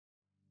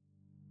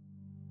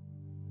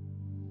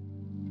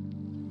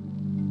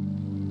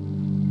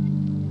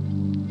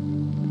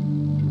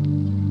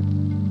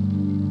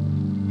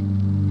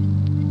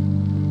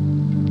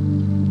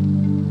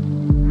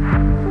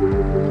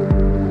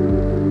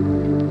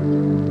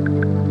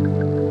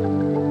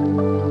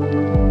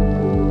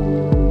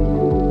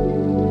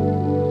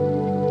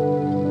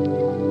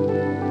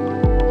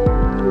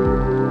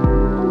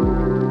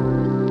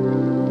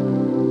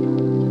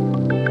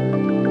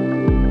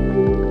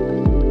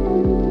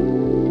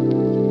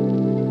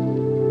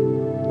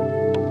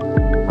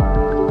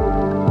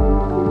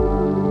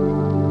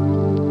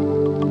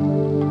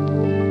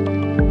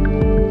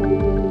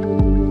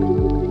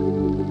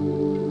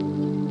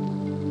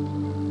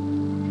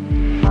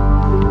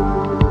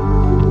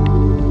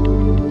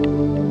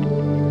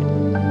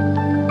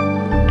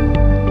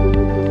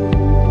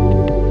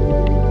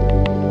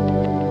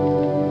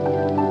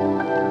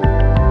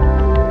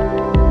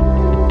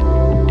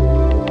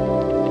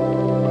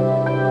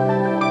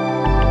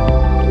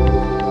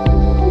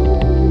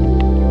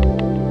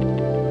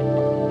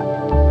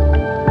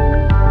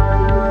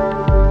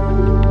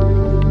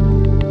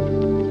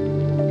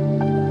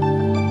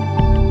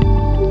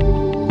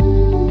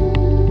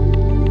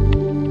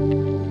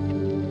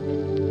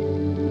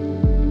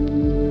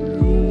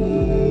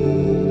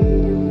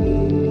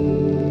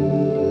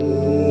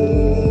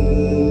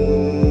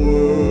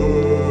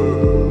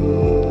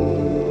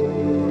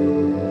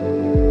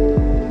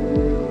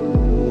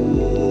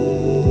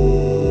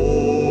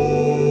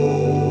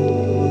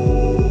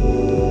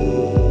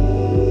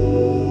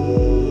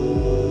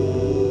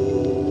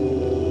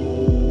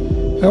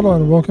Hello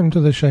and welcome to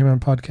the Shaman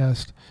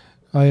podcast.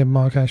 I am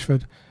Mark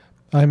Ashford.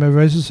 I am a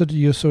registered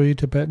Yusui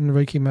Tibetan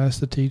Reiki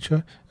Master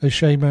Teacher, a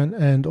shaman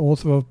and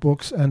author of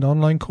books and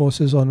online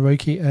courses on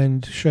Reiki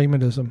and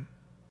shamanism.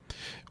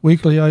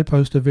 Weekly I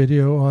post a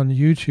video on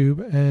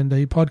YouTube and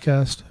a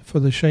podcast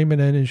for the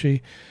shaman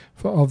energy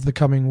of the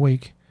coming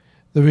week.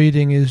 The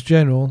reading is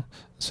general,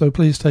 so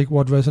please take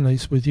what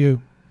resonates with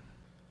you.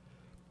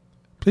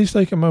 Please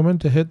take a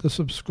moment to hit the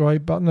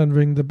subscribe button and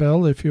ring the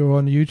bell if you're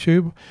on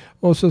YouTube,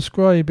 or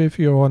subscribe if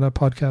you're on a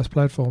podcast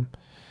platform.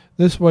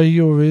 This way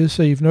you'll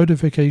receive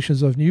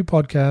notifications of new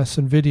podcasts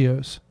and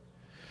videos.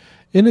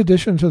 In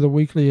addition to the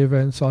weekly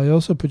events, I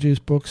also produce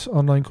books,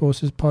 online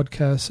courses,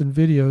 podcasts, and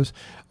videos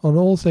on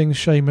all things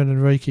shaman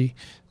and Reiki,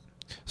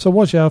 so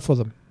watch out for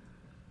them.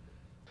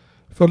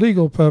 For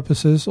legal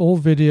purposes, all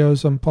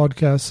videos and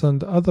podcasts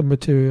and other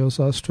materials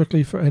are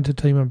strictly for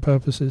entertainment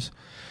purposes.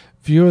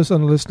 Viewers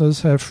and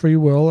listeners have free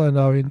will and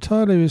are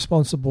entirely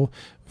responsible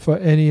for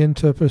any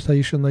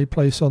interpretation they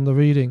place on the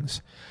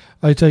readings.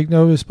 I take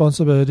no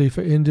responsibility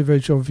for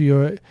individual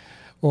viewer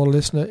or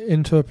listener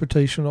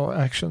interpretation or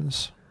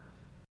actions.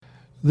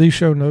 These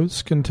show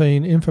notes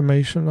contain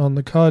information on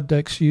the card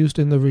decks used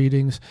in the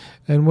readings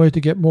and where to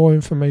get more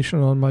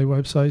information on my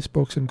websites,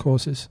 books, and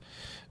courses.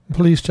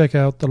 Please check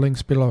out the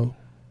links below.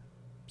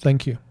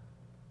 Thank you.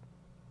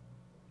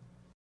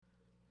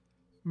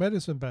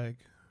 Medicine bag,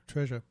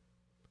 treasure.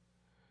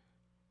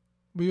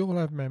 We all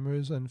have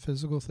memories and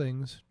physical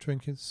things,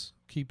 trinkets,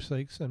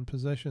 keepsakes, and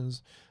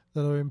possessions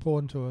that are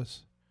important to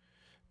us.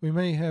 We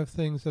may have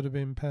things that have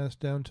been passed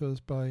down to us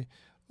by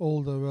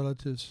older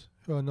relatives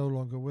who are no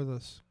longer with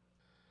us.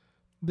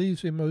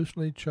 These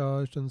emotionally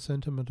charged and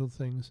sentimental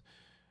things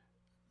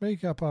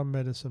make up our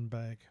medicine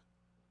bag.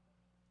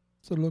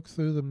 So look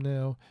through them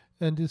now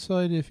and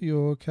decide if you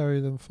will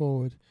carry them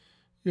forward.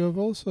 You're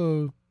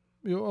also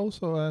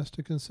asked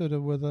to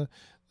consider whether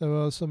there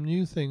are some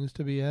new things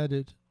to be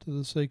added to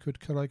the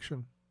sacred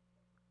collection.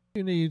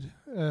 You need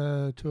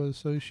to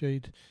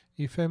associate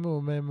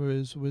ephemeral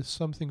memories with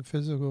something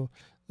physical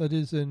that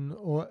is in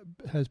or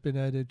has been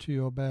added to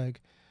your bag.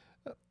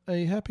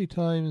 A happy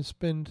time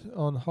spent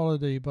on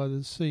holiday by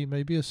the sea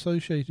may be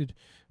associated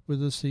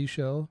with a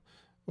seashell,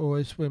 or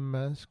a swim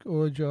mask,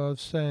 or a jar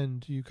of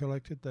sand you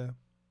collected there.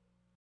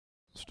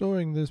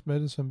 Storing this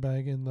medicine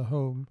bag in the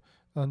home,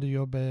 under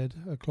your bed,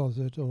 a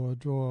closet, or a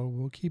drawer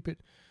will keep it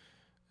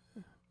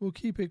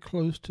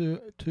close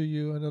to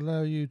you and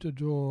allow you to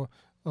draw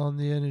on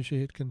the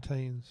energy it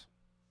contains.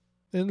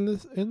 In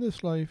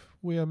this life,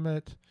 we are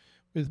met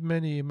with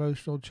many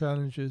emotional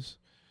challenges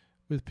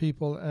with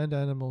people and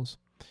animals.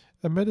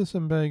 A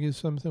medicine bag is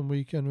something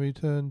we can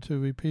return to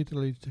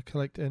repeatedly to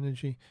collect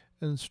energy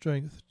and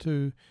strength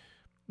to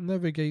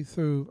navigate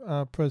through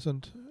our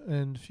present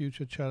and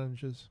future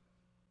challenges.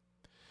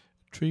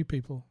 Tree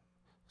people,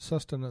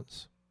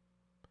 sustenance.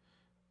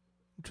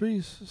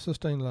 Trees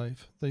sustain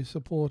life. They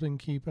support and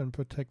keep and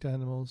protect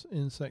animals,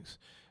 insects,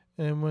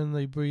 and when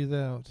they breathe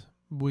out,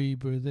 we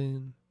breathe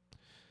in.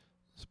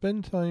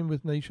 Spend time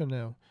with nature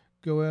now.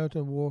 Go out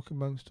and walk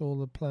amongst all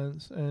the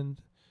plants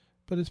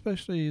but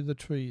especially the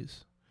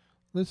trees.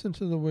 Listen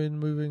to the wind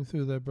moving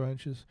through their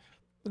branches.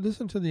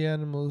 Listen to the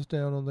animals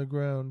down on the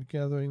ground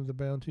gathering the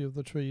bounty of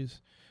the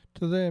trees.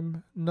 To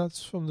them,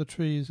 nuts from the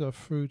trees are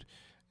fruit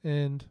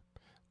and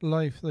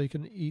life they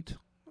can eat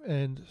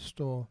and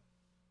store.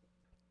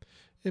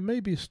 It may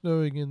be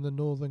snowing in the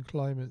northern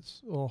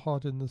climates or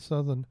hot in the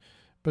southern,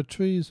 but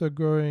trees are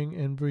growing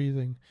and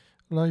breathing.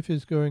 Life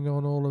is going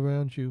on all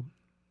around you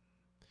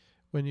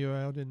when you're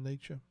out in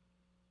nature.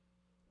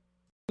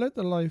 Let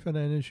the life and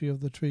energy of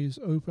the trees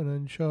open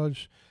and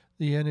charge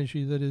the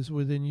energy that is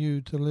within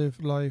you to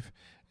live life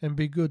and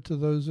be good to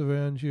those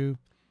around you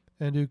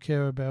and who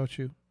care about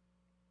you.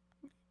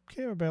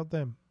 Care about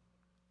them.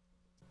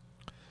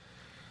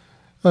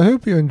 I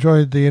hope you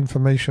enjoyed the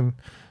information.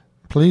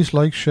 Please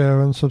like,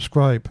 share, and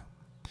subscribe.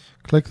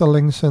 Click the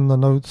links in the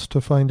notes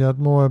to find out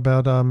more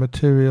about our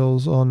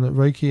materials on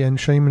Reiki and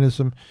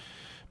shamanism.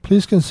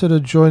 Please consider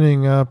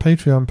joining our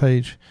Patreon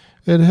page.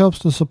 It helps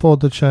to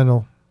support the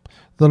channel.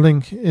 The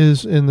link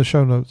is in the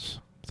show notes.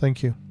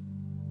 Thank you.